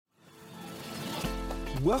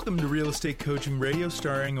Welcome to Real Estate Coaching Radio,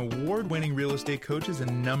 starring award-winning real estate coaches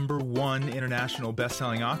and #1 international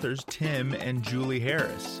best-selling authors, Tim and Julie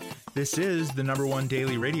Harris. This is the #1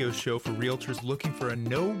 daily radio show for realtors looking for a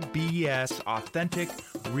no BS, authentic,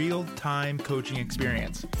 real-time coaching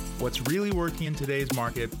experience. What's really working in today's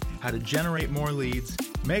market, how to generate more leads,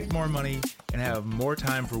 make more money, and have more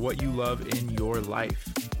time for what you love in your life.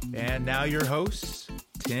 And now your hosts,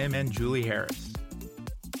 Tim and Julie Harris.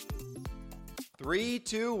 3,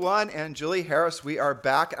 2, 1, and Julie Harris, we are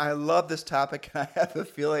back. I love this topic. I have a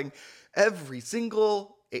feeling every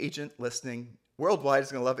single agent listening worldwide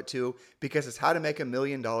is going to love it too, because it's how to make $1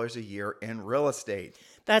 million a year in real estate.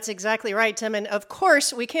 That's exactly right, Tim. And of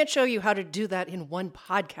course, we can't show you how to do that in one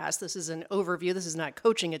podcast. This is an overview. This is not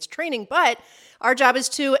coaching, it's training. But our job is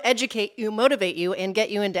to educate you, motivate you, and get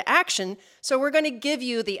you into action. So we're going to give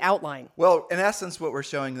you the outline. Well, in essence, what we're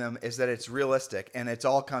showing them is that it's realistic, and it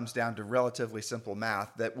all comes down to relatively simple math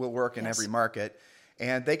that will work in every market,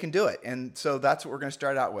 and they can do it. And so that's what we're going to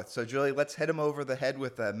start out with. So, Julie, let's hit them over the head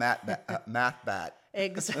with a math bat.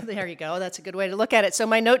 Exactly. There you go. That's a good way to look at it. So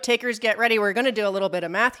my note takers, get ready. We're going to do a little bit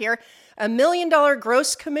of math here. $1 million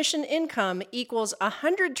gross commission income equals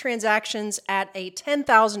 100 transactions at a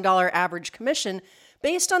 $10,000 average commission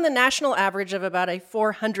based on the national average of about a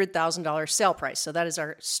 $400,000 sale price. So that is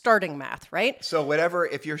our starting math, right? So whatever,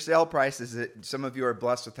 if your sale price is, some of you are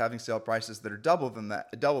blessed with having sale prices that are double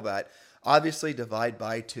that, obviously divide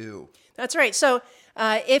by 2. That's right. So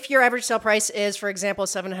if your average sale price is, for example,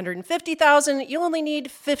 $750,000, you'll only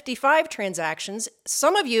need 55 transactions.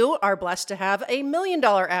 Some of you are blessed to have a $1 million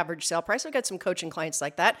average sale price. I've got some coaching clients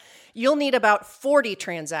like that. You'll need about 40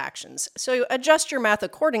 transactions. So adjust your math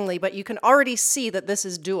accordingly, but you can already see that this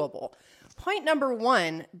is doable. Point number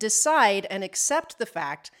 1, decide and accept the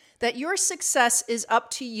fact that your success is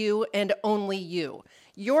up to you and only you.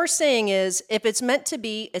 Your saying is, if it's meant to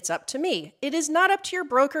be, it's up to me. It is not up to your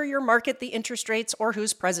broker, your market, the interest rates, or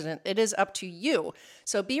who's president. It is up to you.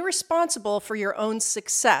 So be responsible for your own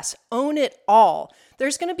success. Own it all.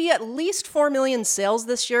 There's going to be at least 4 million sales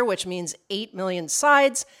this year, which means 8 million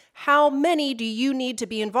sides. How many do you need to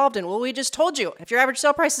be involved in? Well, we just told you, if your average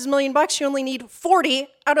sale price is $1 million, you only need 40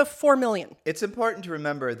 out of 4 million. It's important to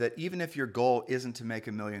remember that even if your goal isn't to make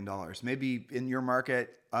 $1 million, maybe in your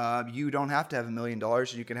market, you don't have to have $1 million.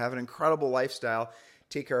 You can have an incredible lifestyle,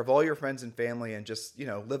 take care of all your friends and family, and just,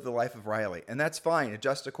 live the life of Riley. And that's fine.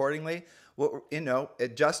 Adjust accordingly.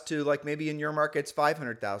 Adjust to, like, maybe in your market, it's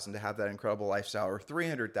 $500,000 to have that incredible lifestyle, or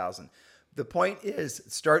 $300,000. The point is,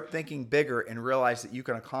 start thinking bigger and realize that you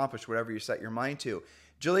can accomplish whatever you set your mind to.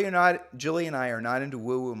 Julie and I are not into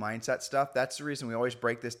woo-woo mindset stuff. That's the reason we always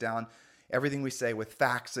break this down, everything we say, with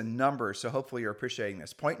facts and numbers. So hopefully you're appreciating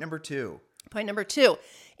this. Point number 2,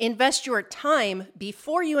 invest your time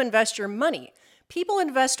before you invest your money. People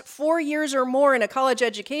invest 4 years or more in a college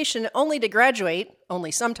education only to graduate,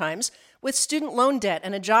 only sometimes, with student loan debt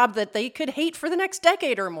and a job that they could hate for the next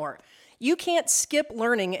decade or more. You can't skip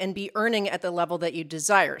learning and be earning at the level that you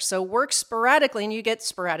desire. So work sporadically and you get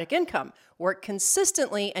sporadic income. Work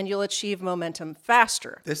consistently and you'll achieve momentum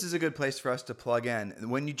faster. This is a good place for us to plug in.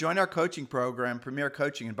 When you join our coaching program, Premier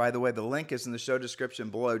Coaching, and by the way, the link is in the show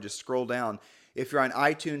description below. Just scroll down. If you're on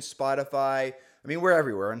iTunes, Spotify, we're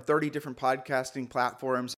everywhere, on 30 different podcasting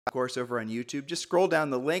platforms, of course, over on YouTube. Just scroll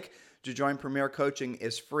down. The link to join Premier Coaching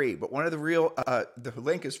is free. But the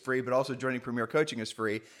link is free, but also joining Premier Coaching is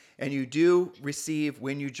free. And you do receive,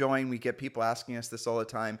 when you join, we get people asking us this all the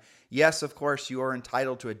time. Yes, of course, you are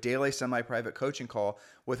entitled to a daily semi-private coaching call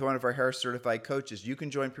with one of our Harris certified coaches. You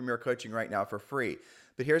can join Premier Coaching right now for free.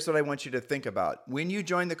 But here's what I want you to think about. When you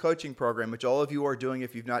join the coaching program, which all of you are doing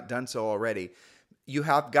if you've not done so already, you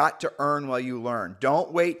have got to earn while you learn.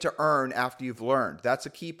 Don't wait to earn after you've learned. That's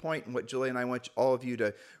a key point in what Julie and I want all of you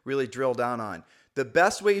to really drill down on. The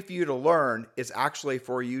best way for you to learn is actually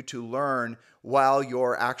for you to learn while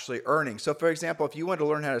you're actually earning. So, for example, if you want to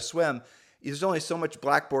learn how to swim, there's only so much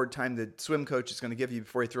blackboard time the swim coach is going to give you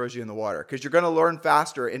before he throws you in the water, because you're going to learn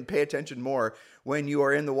faster and pay attention more when you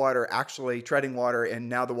are in the water, actually treading water, and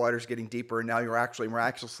now the water's getting deeper, and now you're actually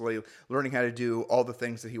miraculously learning how to do all the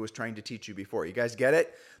things that he was trying to teach you before. You guys get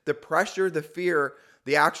it? The pressure, the fear,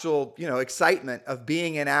 the actual, excitement of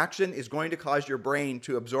being in action is going to cause your brain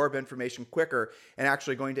to absorb information quicker and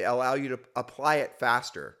actually going to allow you to apply it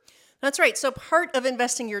faster. That's right. So part of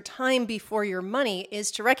investing your time before your money is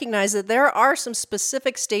to recognize that there are some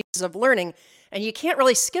specific stages of learning, and you can't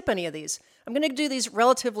really skip any of these. I'm going to do these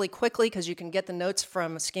relatively quickly because you can get the notes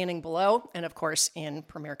from scanning below and, of course, in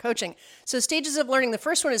Premier Coaching. So stages of learning. The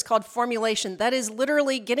first one is called formulation. That is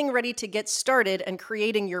literally getting ready to get started and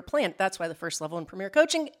creating your plan. That's why the first level in Premier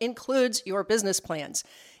Coaching includes your business plans.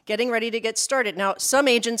 Getting ready to get started. Now, some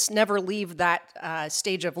agents never leave that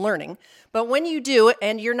stage of learning, but when you do,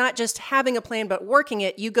 and you're not just having a plan but working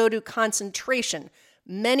it, you go to concentration.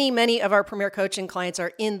 Many of our Premier Coaching clients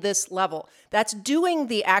are in this level. That's doing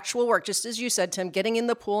the actual work, just as you said, Tim, getting in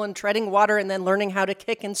the pool and treading water and then learning how to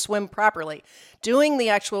kick and swim properly. Doing the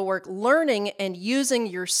actual work, learning and using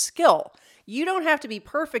your skill. You don't have to be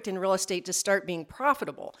perfect in real estate to start being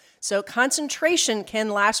profitable. So concentration can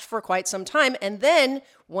last for quite some time. And then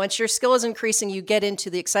once your skill is increasing, you get into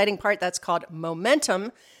the exciting part that's called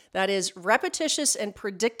momentum. That is repetitious and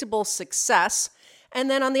predictable success. And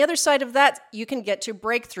then on the other side of that, you can get to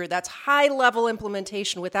breakthrough. That's high-level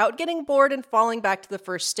implementation without getting bored and falling back to the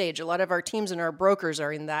first stage. A lot of our teams and our brokers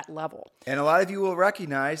are in that level. And a lot of you will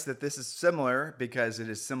recognize that this is similar, because it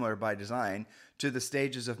is similar by design, to the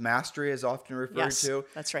stages of mastery as often referred to. Yes,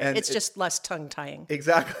 that's right. And it's just less tongue-tying.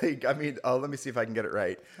 Exactly. I mean, let me see if I can get it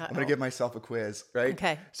right. I'm going to give myself a quiz, right?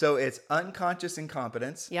 Okay. So it's unconscious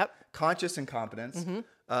incompetence. Yep. Conscious incompetence.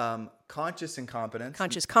 Conscious incompetence.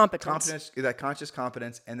 Conscious competence. Conscious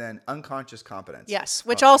competence, and then unconscious competence. Yes,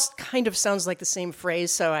 which all kind of sounds like the same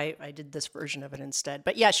phrase, so I did this version of it instead.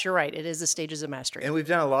 But yes, you're right. It is the stages of mastery. And we've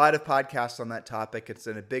done a lot of podcasts on that topic. It's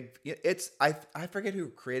in a big, I forget who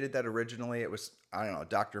created that originally. It was, I don't know,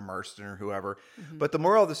 Dr. Marston or whoever. But the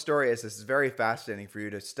moral of the story is this is very fascinating for you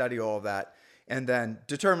to study all of that and then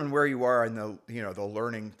determine where you are in the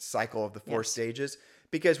learning cycle of the four stages.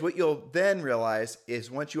 Because what you'll then realize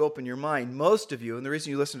is once you open your mind, most of you, and the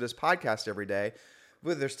reason you listen to this podcast every day,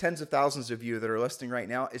 well, there's tens of thousands of you that are listening right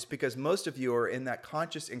now, is because most of you are in that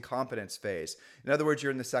conscious incompetence phase. In other words,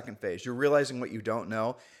 you're in the second phase. You're realizing what you don't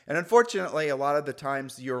know. And unfortunately, a lot of the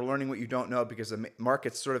times you're learning what you don't know because the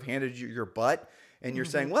market's sort of handed you your butt. And you're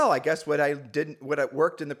saying, well, I guess what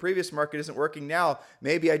worked in the previous market isn't working now.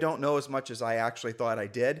 Maybe I don't know as much as I actually thought I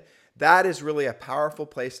did. That is really a powerful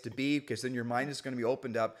place to be, because then your mind is going to be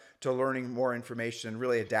opened up to learning more information and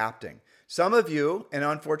really adapting. Some of you, and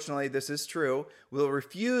unfortunately this is true, will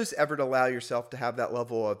refuse ever to allow yourself to have that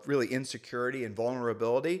level of really insecurity and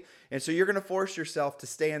vulnerability. And so you're going to force yourself to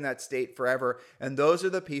stay in that state forever. And those are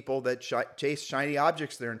the people that chase shiny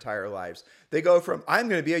objects their entire lives. They go from, I'm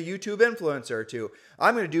going to be a YouTube influencer, to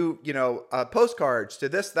I'm going to do, postcards, to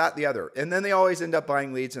this, that, the other. And then they always end up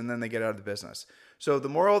buying leads, and then they get out of the business. So the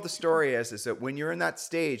moral of the story is that when you're in that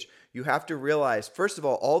stage, you have to realize, first of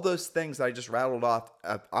all those things that I just rattled off,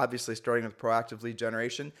 obviously starting with proactive lead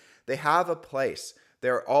generation, they have a place.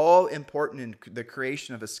 They're all important in the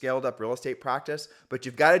creation of a scaled up real estate practice, but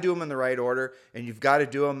you've got to do them in the right order, and you've got to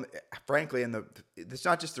do them, frankly, it's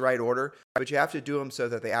not just the right order, but you have to do them so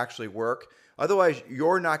that they actually work. Otherwise,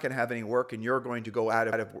 you're not going to have any work, and you're going to go out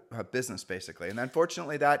of business, basically. And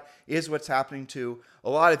unfortunately, that is what's happening to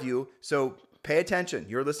a lot of you. So pay attention.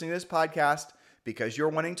 You're listening to this podcast because you're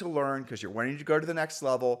wanting to learn, because you're wanting to go to the next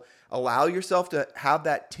level. Allow yourself to have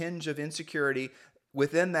that tinge of insecurity.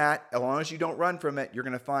 Within that, as long as you don't run from it, you're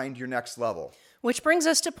going to find your next level. Which brings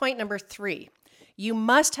us to point number 3. You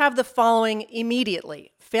must have the following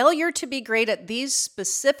immediately. Failure to be great at these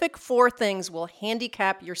specific 4 things will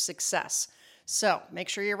handicap your success. So make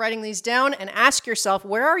sure you're writing these down and ask yourself,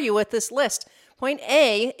 where are you with this list? Point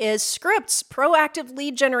A is scripts, proactive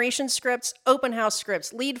lead generation scripts, open house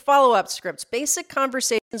scripts, lead follow-up scripts, basic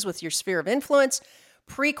conversations with your sphere of influence,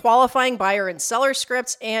 pre-qualifying buyer and seller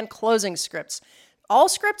scripts, and closing scripts. All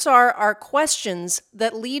scripts are questions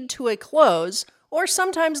that lead to a close, or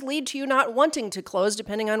sometimes lead to you not wanting to close,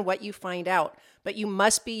 depending on what you find out. But you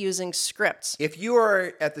must be using scripts. If you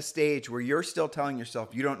are at the stage where you're still telling yourself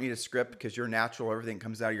you don't need a script because you're natural, everything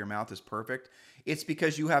comes out of your mouth is perfect, it's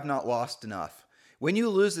because you have not lost enough. When you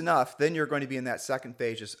lose enough, then you're going to be in that second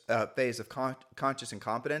phase of conscious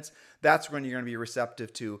incompetence. That's when you're going to be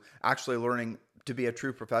receptive to actually learning to be a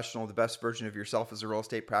true professional, the best version of yourself as a real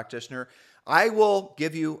estate practitioner. I will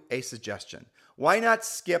give you a suggestion. Why not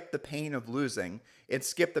skip the pain of losing and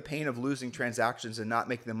skip the pain of losing transactions and not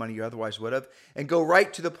making the money you otherwise would have, and go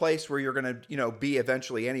right to the place where you're going to, be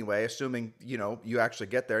eventually anyway, assuming, you actually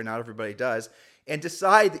get there. Not everybody does. And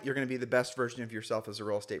decide that you're going to be the best version of yourself as a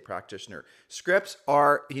real estate practitioner. Scripts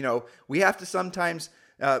are, we have to sometimes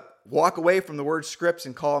walk away from the word scripts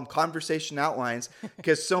and call them conversation outlines,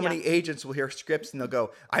 because so many agents will hear scripts and they'll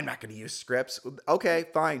go, I'm not going to use scripts. Okay,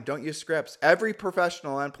 fine. Don't use scripts. Every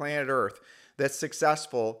professional on planet Earth that's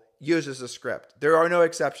successful uses a script. There are no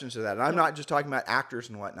exceptions to that. And I'm not just talking about actors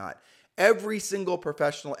and whatnot. Every single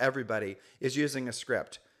professional, everybody is using a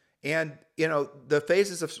script. And, the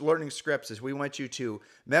phases of learning scripts is we want you to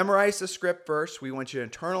memorize the script first. We want you to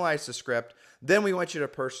internalize the script. Then we want you to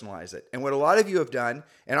personalize it. And what a lot of you have done,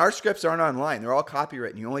 and our scripts aren't online. They're all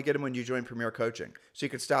copywritten. You only get them when you join Premier Coaching. So you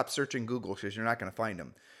can stop searching Google because you're not going to find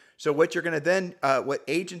them. So what you're going to then, what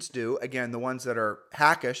agents do, again, the ones that are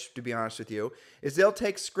hackish, to be honest with you, is they'll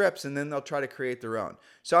take scripts and then they'll try to create their own.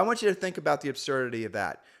 So I want you to think about the absurdity of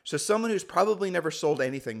that. So someone who's probably never sold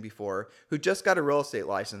anything before, who just got a real estate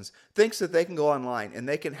license, thinks that they can go online and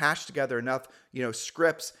they can hash together enough,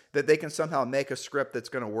 scripts that they can somehow make a script that's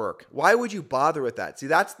going to work. Why would you bother with that? See,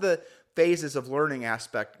 that's the phases of learning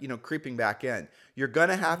aspect, creeping back in. You're going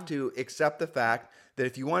to have to accept the fact that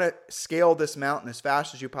if you want to scale this mountain as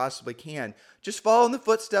fast as you possibly can, just follow in the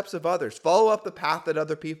footsteps of others. Follow up the path that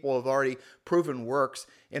other people have already proven works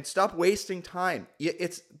and stop wasting time.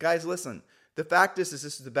 Guys, listen, the fact is this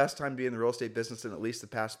is the best time to be in the real estate business in at least the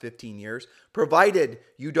past 15 years, provided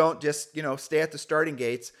you don't just, stay at the starting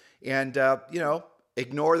gates and,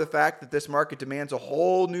 ignore the fact that this market demands a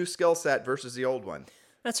whole new skill set versus the old one.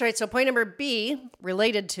 That's right. So point number B,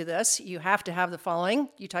 related to this, you have to have the following.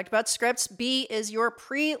 You talked about scripts. B is your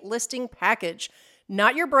pre-listing package.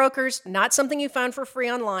 Not your brokers, not something you found for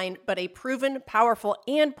free online, but a proven, powerful,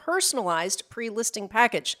 and personalized pre-listing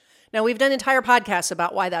package. Now, we've done entire podcasts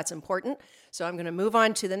about why that's important. So I'm going to move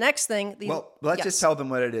on to the next thing. Let's just tell them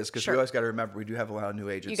what it is, because we always got to remember we do have a lot of new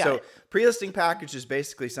agents. So pre-listing package is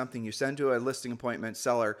basically something you send to a listing appointment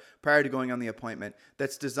seller prior to going on the appointment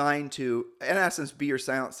that's designed to, in essence, be your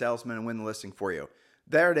silent salesman and win the listing for you.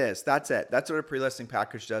 There it is. That's it. That's what a pre-listing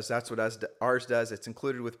package does. That's what ours does. It's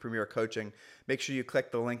included with Premier Coaching. Make sure you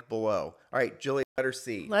click the link below. All right, Julie, letter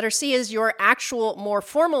C. Letter C is your actual, more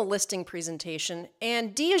formal listing presentation.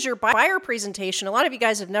 And D is your buyer presentation. A lot of you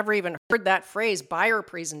guys have never even heard that phrase, buyer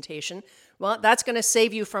presentation. Well, that's going to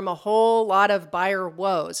save you from a whole lot of buyer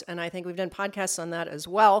woes. And I think we've done podcasts on that as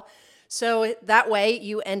well. So that way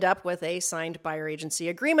you end up with a signed buyer agency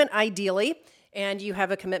agreement, ideally. And you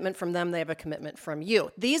have a commitment from them, they have a commitment from you.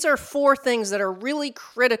 These are 4 things that are really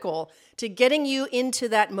critical to getting you into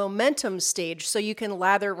that momentum stage so you can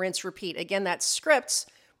lather, rinse, repeat. Again, that's scripts,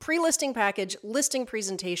 pre-listing package, listing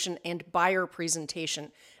presentation, and buyer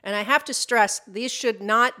presentation. And I have to stress, these should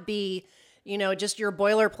not be, just your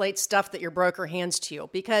boilerplate stuff that your broker hands to you.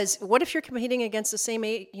 Because what if you're competing against the same,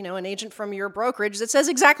 an agent from your brokerage that says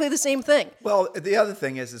exactly the same thing? Well, the other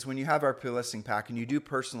thing is when you have our pre-listing pack and you do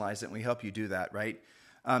personalize it, and we help you do that, right?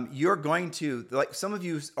 You're going to, like some of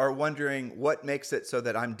you are wondering what makes it so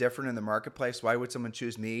that I'm different in the marketplace. Why would someone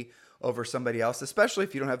choose me over somebody else, especially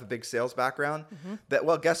if you don't have a big sales background?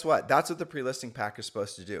 Well, guess what? That's what the pre-listing pack is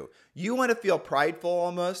supposed to do. You want to feel prideful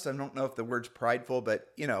almost. I don't know if the word's prideful, but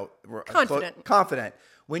confident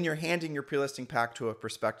when you're handing your pre-listing pack to a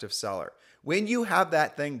prospective seller. When you have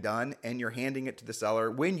that thing done and you're handing it to the seller,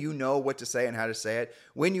 when you know what to say and how to say it,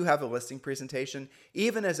 when you have a listing presentation,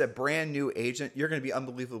 even as a brand new agent, you're going to be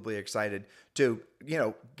unbelievably excited to,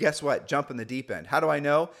 guess what? Jump in the deep end. How do I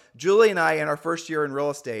know? Julie and I, in our first year in real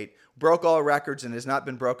estate, broke all records and has not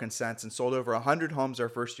been broken since, and sold over 100 homes our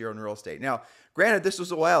first year in real estate. Now, granted, this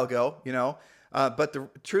was a while ago, but the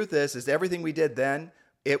truth is everything we did then,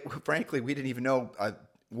 frankly, we didn't even know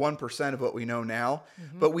 1% of what we know now,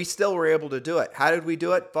 but we still were able to do it. How did we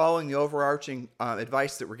do it? Following the overarching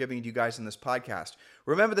advice that we're giving you guys in this podcast.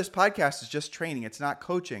 Remember, this podcast is just training. It's not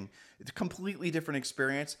coaching. It's a completely different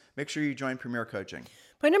experience. Make sure you join Premier Coaching.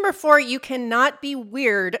 Point number 4, you cannot be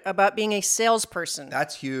weird about being a salesperson.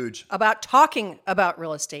 That's huge. About talking about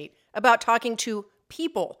real estate, about talking to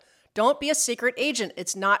people. Don't be a secret agent.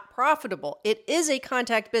 It's not profitable. It is a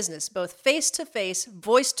contact business, both face-to-face,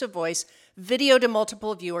 voice-to-voice, video to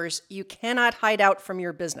multiple viewers. You cannot hide out from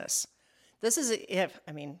your business. This is,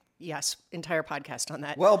 yes, entire podcast on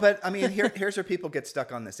that. Well, but here's where people get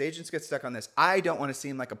stuck on this. Agents get stuck on this. I don't want to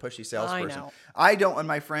seem like a pushy salesperson. I don't want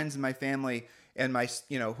my friends and my family and my,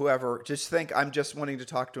 whoever just think I'm just wanting to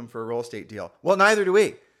talk to them for a real estate deal. Well, neither do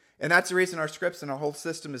we. And that's the reason our scripts and our whole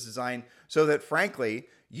system is designed so that, frankly,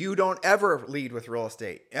 you don't ever lead with real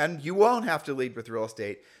estate. And you won't have to lead with real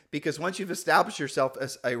estate, because once you've established yourself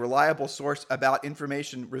as a reliable source about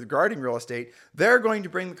information regarding real estate, they're going to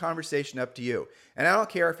bring the conversation up to you. And I don't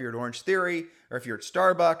care if you're at Orange Theory or if you're at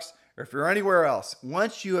Starbucks or if you're anywhere else.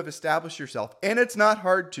 Once you have established yourself, and it's not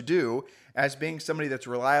hard to do as being somebody that's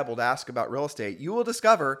reliable to ask about real estate, you will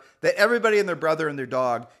discover that everybody and their brother and their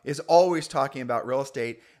dog is always talking about real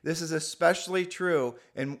estate. This is especially true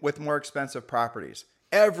with more expensive properties.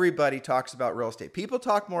 Everybody talks about real estate. People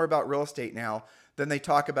talk more about real estate now than they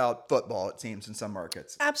talk about football, it seems, in some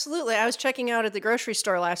markets. Absolutely. I was checking out at the grocery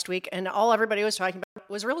store last week, and all everybody was talking about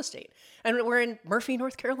was real estate. And we're in Murphy,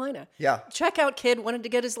 North Carolina. Yeah. Checkout kid wanted to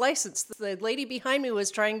get his license. The lady behind me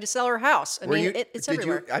was trying to sell her house. It's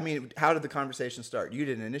everywhere. How did the conversation start? You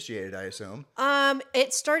didn't initiate it, I assume.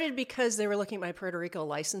 It started because they were looking at my Puerto Rico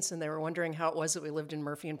license, and they were wondering how it was that we lived in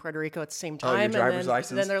Murphy and Puerto Rico at the same time. Your driver's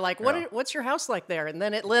license? Then they're like, what's your house like there? And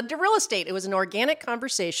then it led to real estate. It was an organic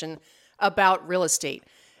conversation about real estate.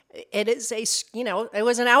 It is it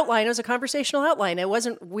was an outline. It was a conversational outline. It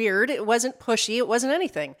wasn't weird. It wasn't pushy. It wasn't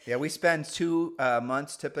anything. Yeah, we spend 2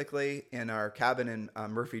 months typically in our cabin in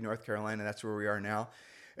Murphy, North Carolina. That's where we are now.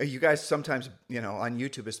 You guys sometimes, on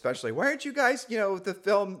YouTube especially, why aren't you guys,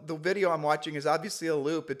 the video I'm watching is obviously a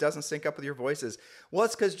loop. It doesn't sync up with your voices. Well,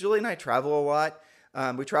 it's because Julie and I travel a lot.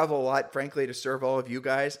 We travel a lot, frankly, to serve all of you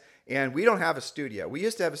guys. And we don't have a studio. We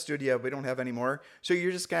used to have a studio, but we don't have anymore. So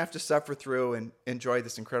you're just going to have to suffer through and enjoy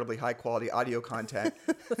this incredibly high-quality audio content.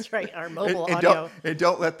 That's right, our mobile audio.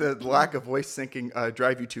 Don't let the lack of voice syncing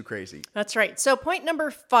drive you too crazy. That's right. So point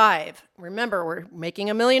number 5. Remember, we're making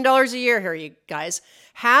 $1 million a year here, you guys.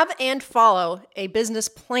 Have and follow a business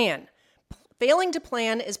plan. Failing to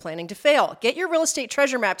plan is planning to fail. Get your real estate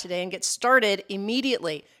treasure map today and get started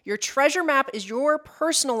immediately. Your treasure map is your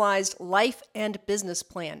personalized life and business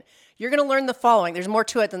plan. You're going to learn the following. There's more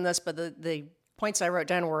to it than this, but the points I wrote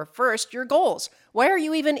down were first, your goals. Why are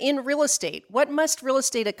you even in real estate? What must real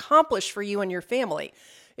estate accomplish for you and your family?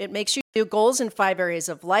 It makes you do goals in 5 areas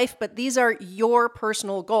of life, but these are your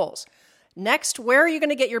personal goals. Next, where are you going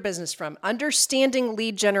to get your business from? Understanding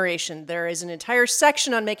lead generation. There is an entire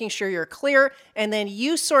section on making sure you're clear, and then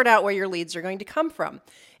you sort out where your leads are going to come from.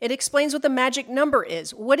 It explains what the magic number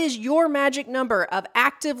is. What is your magic number of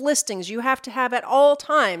active listings you have to have at all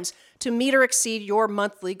times to meet or exceed your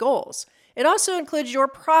monthly goals? It also includes your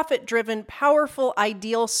profit-driven, powerful,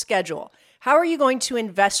 ideal schedule. How are you going to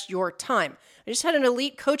invest your time? I just had an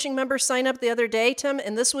elite coaching member sign up the other day, Tim,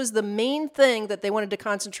 and this was the main thing that they wanted to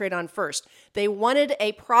concentrate on first. They wanted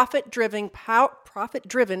a profit-driven,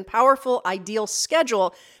 powerful, ideal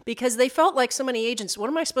schedule because they felt like so many agents, what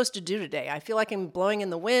am I supposed to do today? I feel like I'm blowing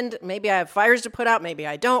in the wind. Maybe I have fires to put out. Maybe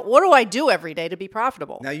I don't. What do I do every day to be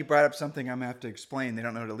profitable? Now you brought up something I'm going to have to explain. They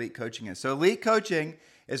don't know what elite coaching is. So elite coaching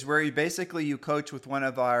is where you coach with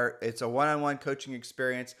it's a one-on-one coaching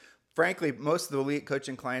experience. Frankly, most of the elite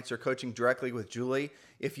coaching clients are coaching directly with Julie.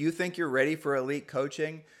 If you think you're ready for elite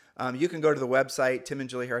coaching, you can go to the website,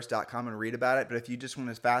 timandjulieharris.com, and read about it. But if you just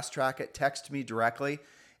want to fast track it, text me directly.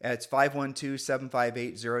 It's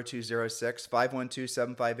 512-758-0206,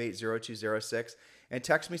 512-758-0206. And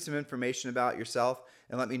text me some information about yourself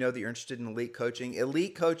and let me know that you're interested in elite coaching.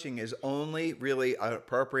 Elite coaching is only really an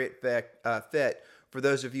appropriate fit for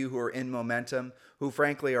those of you who are in momentum, who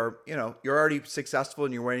frankly are, you're already successful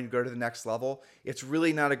and you're waiting to go to the next level. It's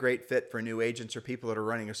really not a great fit for new agents or people that are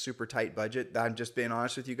running a super tight budget. I'm just being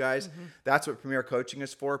honest with you guys. Mm-hmm. That's what Premier Coaching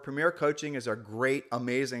is for. Premier Coaching is a great,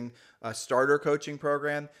 amazing starter coaching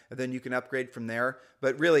program, and then you can upgrade from there.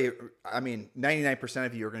 But really, 99%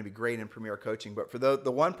 of you are going to be great in Premier Coaching. But for the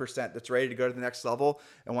 1% that's ready to go to the next level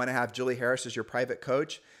and want to have Julie Harris as your private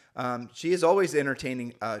coach, she is always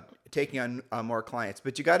entertaining, taking on more clients.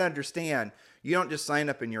 But you got to understand, you don't just sign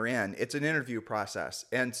up and you're in. It's an interview process.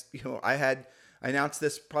 And I announced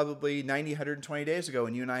this probably 90, 120 days ago,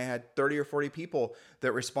 and you and I had 30 or 40 people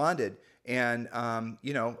that responded. And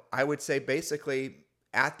I would say basically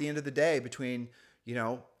at the end of the day, between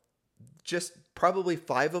just probably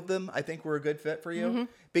 5 of them, I think were a good fit for you. Mm-hmm.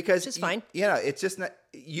 Because it's fine. It's just not.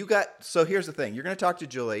 So here's the thing: you're going to talk to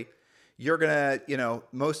Julie. You're going to,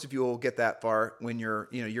 most of you will get that far when you're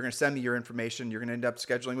going to send me your information. You're going to end up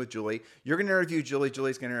scheduling with Julie. You're going to interview Julie.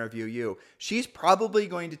 Julie's going to interview you. She's probably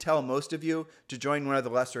going to tell most of you to join one of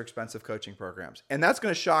the lesser expensive coaching programs. And that's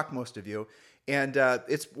going to shock most of you. And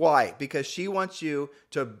it's why? Because she wants you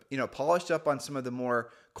to, polish up on some of the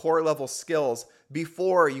more core level skills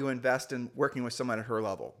before you invest in working with someone at her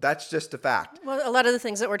level. That's just a fact. Well, a lot of the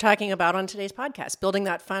things that we're talking about on today's podcast, building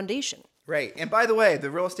that foundation. Right. And by the way,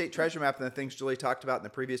 the real estate treasure map and the things Julie talked about in the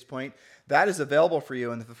previous point, that is available for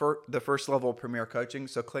you in the first level of Premier Coaching.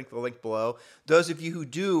 So click the link below. Those of you who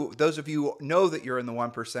know that you're in the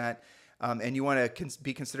 1%, and you want to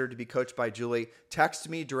be considered to be coached by Julie, text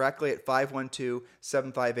me directly at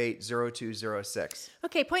 512-758-0206.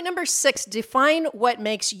 Okay, point number 6, define what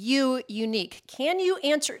makes you unique. Can you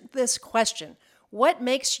answer this question? What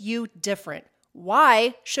makes you different?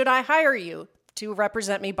 Why should I hire you to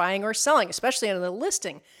represent me buying or selling, especially on the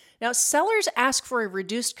listing? Now, sellers ask for a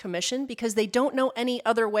reduced commission because they don't know any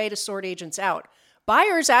other way to sort agents out.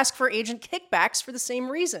 Buyers ask for agent kickbacks for the same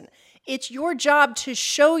reason. It's your job to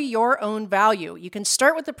show your own value. You can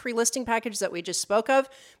start with the pre-listing package that we just spoke of,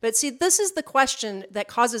 but see, this is the question that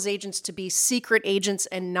causes agents to be secret agents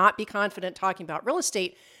and not be confident talking about real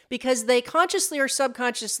estate, because they consciously or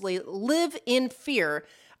subconsciously live in fear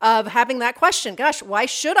of having that question. Gosh, why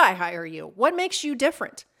should I hire you? What makes you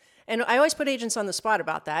different? And I always put agents on the spot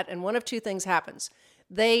about that, and one of two things happens.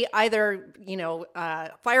 They either,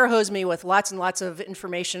 fire hose me with lots and lots of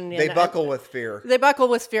information. They buckle with fear. They buckle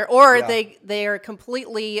with fear, or they are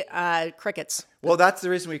completely crickets. Well, that's the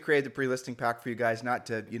reason we created the pre-listing pack for you guys, not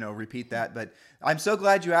to, repeat that. But I'm so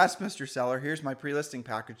glad you asked, Mr. Seller. Here's my pre-listing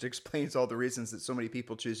package that explains all the reasons that so many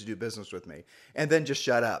people choose to do business with me. And then just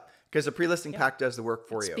shut up, because the pre-listing pack does the work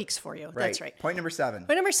for you. Speaks for you. Right. That's right. Point number 7.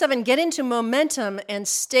 Point number 7, get into momentum and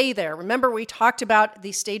stay there. Remember, we talked about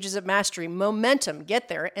the stages of mastery. Momentum, get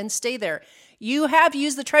there and stay there. You have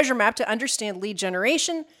used the treasure map to understand lead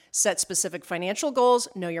generation, set specific financial goals,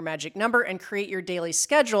 know your magic number, and create your daily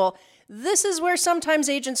schedule. This is where sometimes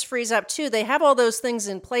agents freeze up too. They have all those things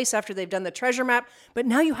in place after they've done the treasure map, but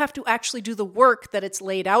now you have to actually do the work that it's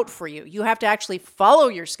laid out for you. You have to actually follow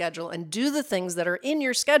your schedule and do the things that are in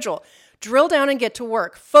your schedule. Drill down and get to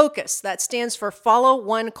work. Focus. That stands for follow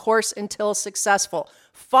one course until successful.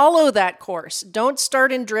 Follow that course. Don't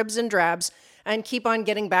start in dribs and drabs and keep on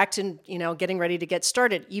getting back to, getting ready to get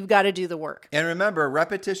started. You've got to do the work. And remember,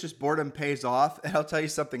 repetitious boredom pays off. And I'll tell you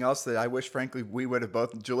something else that I wish, frankly, we would have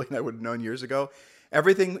both, Julie and I would have known years ago.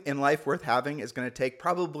 Everything in life worth having is going to take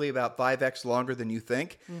probably about 5x longer than you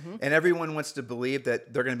think. Mm-hmm. And everyone wants to believe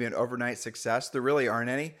that they're going to be an overnight success. There really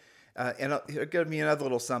aren't any. And it'll give me another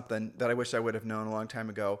little something that I wish I would have known a long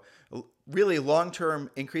time ago. Really,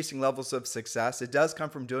 long-term increasing levels of success, it does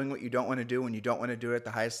come from doing what you don't want to do when you don't want to do it at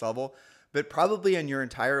the highest level. But probably in your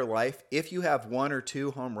entire life, if you have 1 or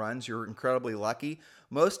 2 home runs, you're incredibly lucky.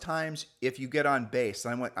 Most times, if you get on base,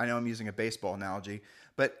 I know I'm using a baseball analogy,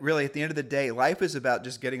 but really at the end of the day, life is about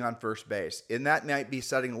just getting on first base. And that might be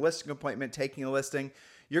setting a listing appointment, taking a listing.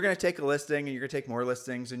 You're going to take a listing and you're going to take more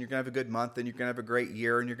listings and you're going to have a good month and you're going to have a great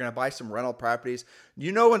year and you're going to buy some rental properties.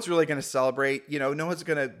 No one's really going to celebrate. No one's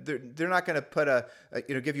going to, they're not going to put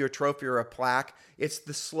give you a trophy or a plaque. It's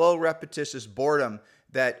the slow, repetitious boredom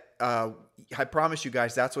that I promise you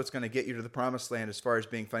guys, that's what's going to get you to the promised land as far as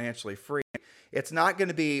being financially free. It's not going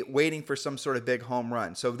to be waiting for some sort of big home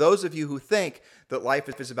run. So those of you who think that life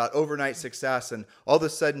is about overnight success and all of a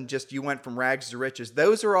sudden just you went from rags to riches,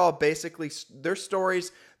 those are all basically, they're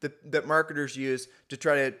stories that marketers use to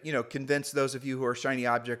try to, convince those of you who are shiny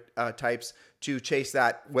object types to chase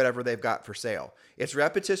that whatever they've got for sale. It's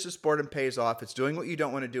repetitious boredom pays off. It's doing what you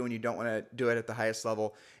don't want to do when you don't want to do it at the highest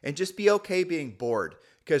level. And just be okay being bored,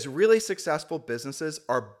 because really successful businesses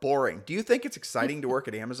are boring. Do you think it's exciting to work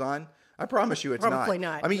at Amazon? I promise you it's Probably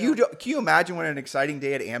not. I mean, can you imagine what an exciting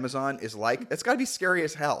day at Amazon is like? It's got to be scary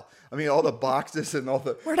as hell. I mean, all the boxes and all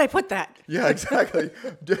the... Where'd I put that? Yeah, exactly.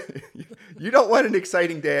 You don't want an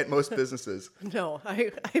exciting day at most businesses. No,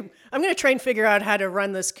 I'm going to try and figure out how to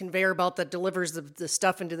run this conveyor belt that delivers the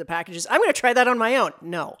stuff into the packages. I'm going to try that on my own.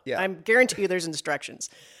 No, yeah. I'm guarantee you there's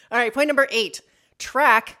instructions. All right, point number 8,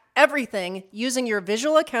 track everything using your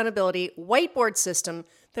visual accountability whiteboard system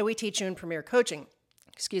that we teach you in Premier Coaching.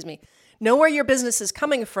 Excuse me. Know where your business is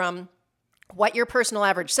coming from, what your personal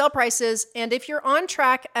average sale price is, and if you're on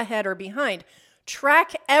track, ahead, or behind.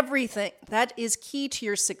 Track everything. That is key to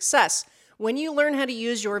your success. When you learn how to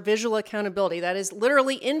use your visual accountability, that is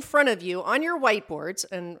literally in front of you on your whiteboards,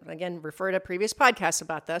 and again, refer to previous podcasts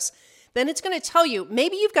about this, then it's going to tell you,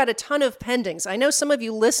 maybe you've got a ton of pendings. I know some of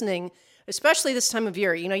you listening, especially this time of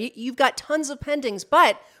year, you've got tons of pendings,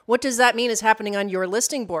 but what does that mean is happening on your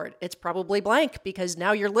listing board? It's probably blank because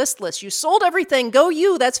now you're listless. You sold everything. Go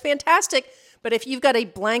you. That's fantastic. But if you've got a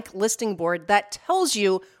blank listing board, that tells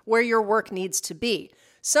you where your work needs to be.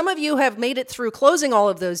 Some of you have made it through closing all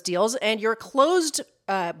of those deals, and your closed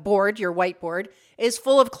board, your whiteboard, is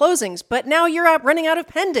full of closings, but now you're running out of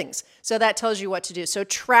pendings. So that tells you what to do. So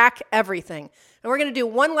track everything. And we're going to do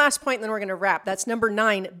one last point, and then we're going to wrap. That's number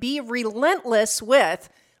 9. Be relentless with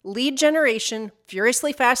lead generation,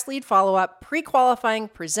 furiously fast lead follow-up, pre-qualifying,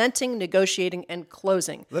 presenting, negotiating, and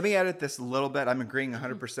closing. Let me edit this a little bit. I'm agreeing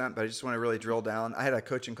 100%, but I just want to really drill down. I had a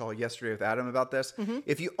coaching call yesterday with Adam about this. Mm-hmm.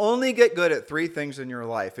 If you only get good at 3 things in your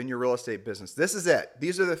life, in your real estate business, this is it.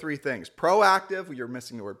 These are the 3 things. Proactive, you're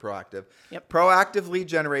missing the word proactive. Yep. Proactive lead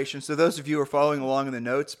generation. So those of you who are following along in the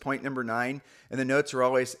notes, point number 9, and the notes are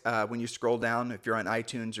always, when you scroll down, if you're on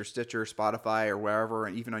iTunes or Stitcher or Spotify or wherever,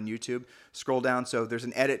 and even on YouTube, scroll down. So there's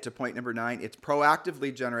an edit to point number 9. It's proactive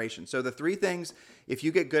lead generation. So the 3 things, if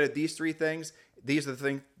you get good at these 3 things, these are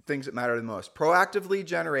the things that matter the most. Proactive lead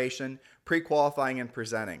generation, pre-qualifying, and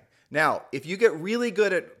presenting. Now, if you get really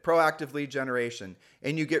good at proactive lead generation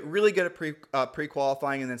and you get really good at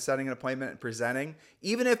pre-qualifying and then setting an appointment and presenting,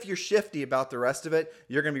 even if you're shifty about the rest of it,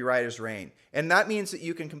 you're going to be right as rain. And that means that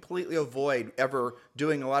you can completely avoid ever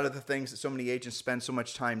doing a lot of the things that so many agents spend so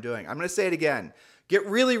much time doing. I'm going to say it again. Get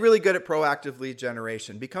really, really good at proactive lead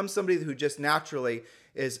generation. Become somebody who just naturally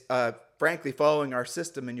is frankly following our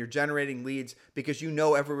system, and you're generating leads because you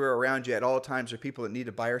know everywhere around you at all times are people that need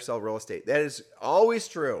to buy or sell real estate. That is always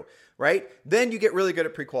true, right? Then you get really good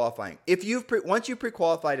at pre-qualifying. If once you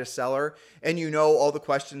pre-qualified a seller and you know all the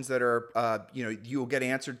questions that are you will get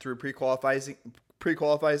answered through pre-qualifying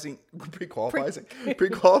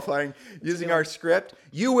using our script,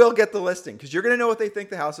 you will get the listing because you're going to know what they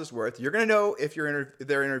think the house is worth. You're going to know if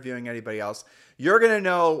they're interviewing anybody else. You're going to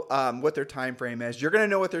know what their time frame is. You're going to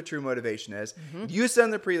know what their true motivation is. Mm-hmm. You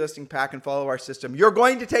send the pre-listing pack and follow our system. You're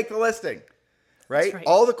going to take the listing. Right?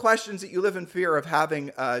 All the questions that you live in fear of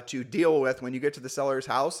having to deal with when you get to the seller's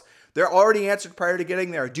house, they're already answered prior to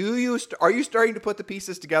getting there. Are you starting to put the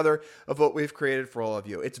pieces together of what we've created for all of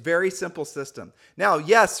you? It's a very simple system. Now,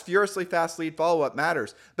 yes, furiously fast lead follow-up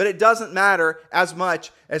matters, but it doesn't matter as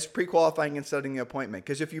much as pre-qualifying and setting the appointment.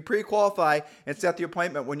 Because if you pre-qualify and set the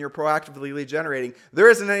appointment when you're proactively lead generating, there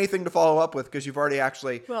isn't anything to follow up with because you've already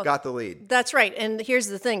actually got the lead. That's right. And here's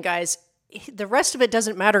the thing, guys. The rest of it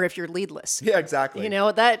doesn't matter if you're leadless. Yeah, exactly.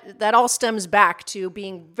 That all stems back to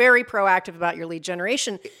being very proactive about your lead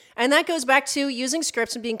generation. And that goes back to using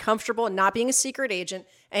scripts and being comfortable and not being a secret agent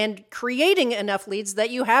and creating enough leads that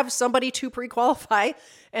you have somebody to pre-qualify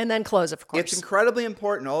and then close, of course. It's incredibly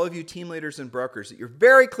important, all of you team leaders and brokers, that you're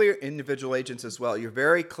very clear, individual agents as well, you're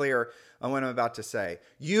very clear on what I'm about to say.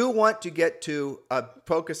 You want to get to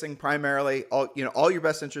focusing primarily all your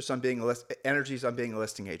best interests on being energies on being a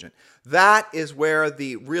listing agent. That is where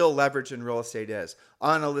the real leverage in real estate is,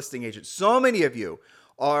 on a listing agent. So many of you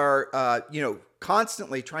are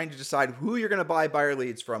constantly trying to decide who you're going to buy buyer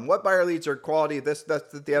leads from, what buyer leads are quality, that's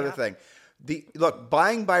the other thing. Look,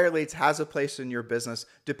 buying buyer leads has a place in your business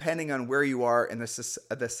depending on where you are in the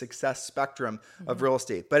success spectrum of real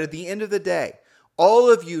estate. But at the end of the day,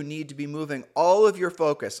 all of you need to be moving all of your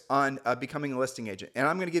focus on becoming a listing agent. And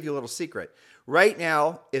I'm going to give you a little secret. Right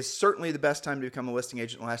now is certainly the best time to become a listing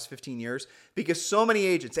agent in the last 15 years because so many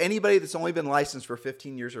agents, anybody that's only been licensed for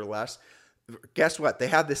 15 years or less, guess what? They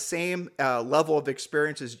have the same level of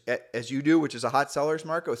experience as you do, which is a hot seller's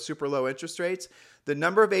market with super low interest rates. The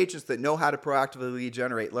number of agents that know how to proactively lead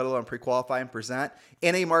generate, let alone pre-qualify and present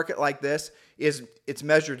in a market like this it's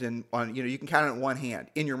measured you can count it on one hand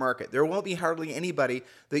in your market. There won't be hardly anybody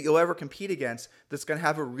that you'll ever compete against that's going to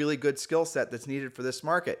have a really good skill set that's needed for this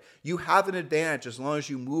market. You have an advantage as long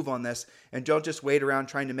as you move on this and don't just wait around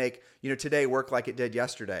trying to make today work like it did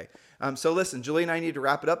yesterday. So listen, Julie and I need to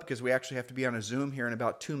wrap it up because we actually have to be on a Zoom here in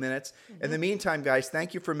about 2 minutes. Mm-hmm. In the meantime, guys,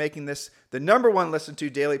 thank you for making this the #1 listened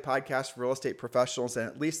to daily podcast for real estate professionals in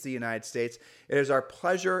at least the United States. It is our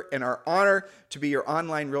pleasure and our honor to be your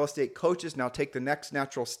online real estate coaches. Now take the next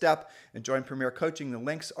natural step and join Premier Coaching. The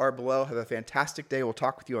links are below. Have a fantastic day. We'll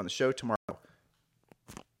talk with you on the show tomorrow.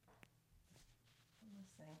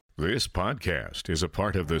 This podcast is a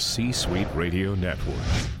part of the C-Suite Radio Network.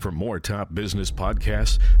 For more top business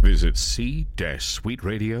podcasts, visit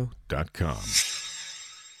c-suiteradio.com.